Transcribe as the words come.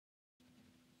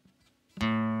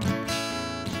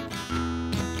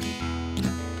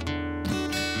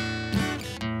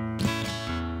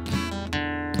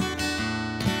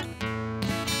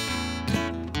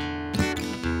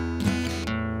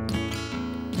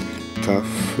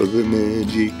Puff the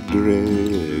magic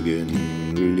dragon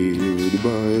lived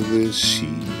by the sea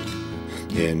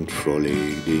and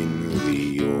frolicked in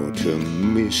the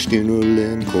autumn mist in a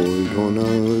land called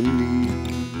Honolulu.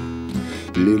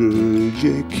 Little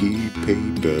Jackie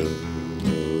Paper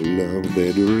loved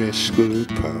that rascal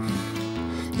Puff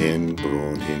and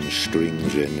brought him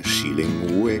strings and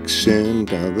sealing wax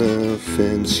and other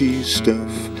fancy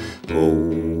stuff.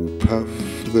 Oh, Puff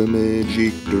the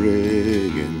magic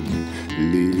dragon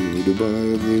lived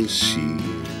by the sea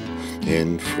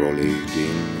and frolicked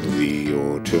in the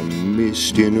autumn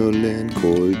mist in a land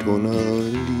called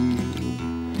Honolulu.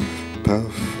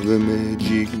 Puff the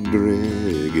magic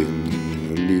dragon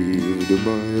lived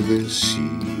by the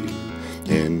sea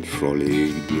and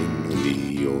frolicked in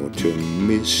the autumn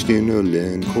mist in a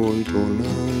land called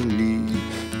Honolulu.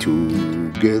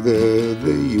 Together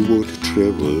they would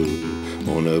travel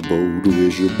on a boat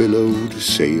with a billowed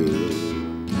sail.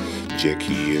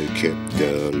 Jackie kept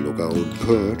a lookout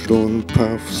perched on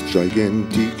Puff's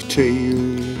gigantic tail.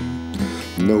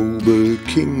 Noble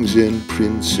kings and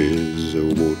princes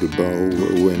would bow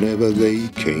whenever they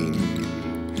came.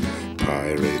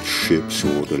 Pirate ships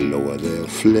would lower their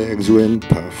flags when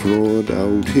Puff roared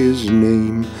out his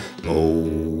name.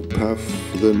 Oh, Puff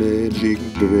the magic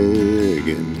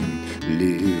dragon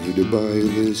lived by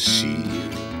the sea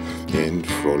and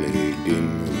frolicked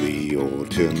in the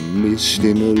autumn mist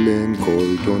in a land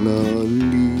called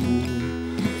Honolulu.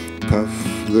 Puff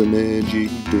the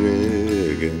magic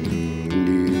dragon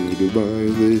lived by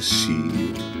the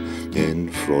sea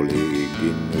and frolicked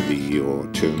in the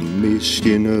autumn mist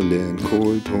in a land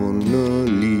called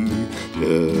Honolulu.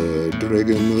 The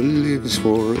dragon lives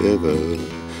forever,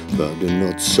 but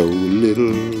not so,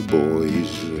 little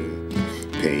boys.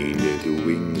 Painted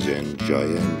wings and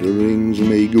giant rings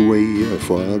make way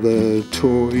for other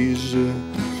toys.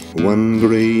 One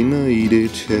grey night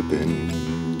it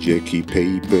happened, Jackie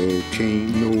Paper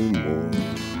came no more,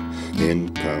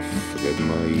 and Puff, that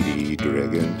mighty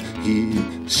dragon, he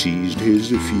seized his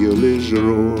fearless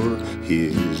roar.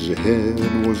 His head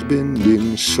was bent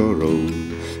in sorrow,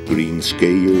 green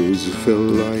scales fell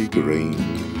like rain.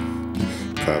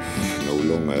 Puff no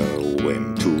longer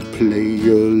went to play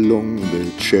along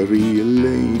the cherry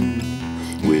lane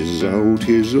without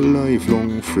his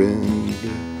lifelong friend.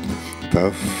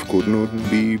 Puff could not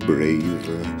be brave,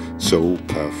 so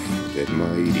Puff, that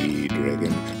mighty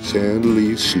dragon,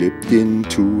 sadly slipped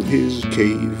into his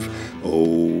cave.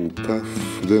 Oh,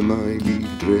 Puff the mighty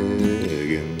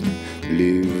dragon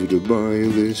lived by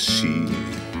the sea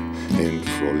and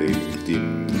frolicked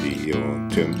in the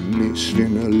autumn mist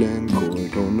in a land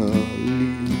called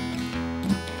Honolulu.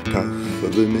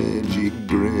 Puff the magic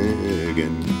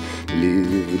dragon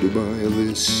lived by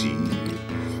the sea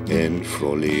and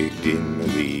frolicked in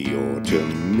the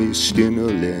autumn mist in a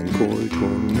land called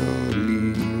Honolulu.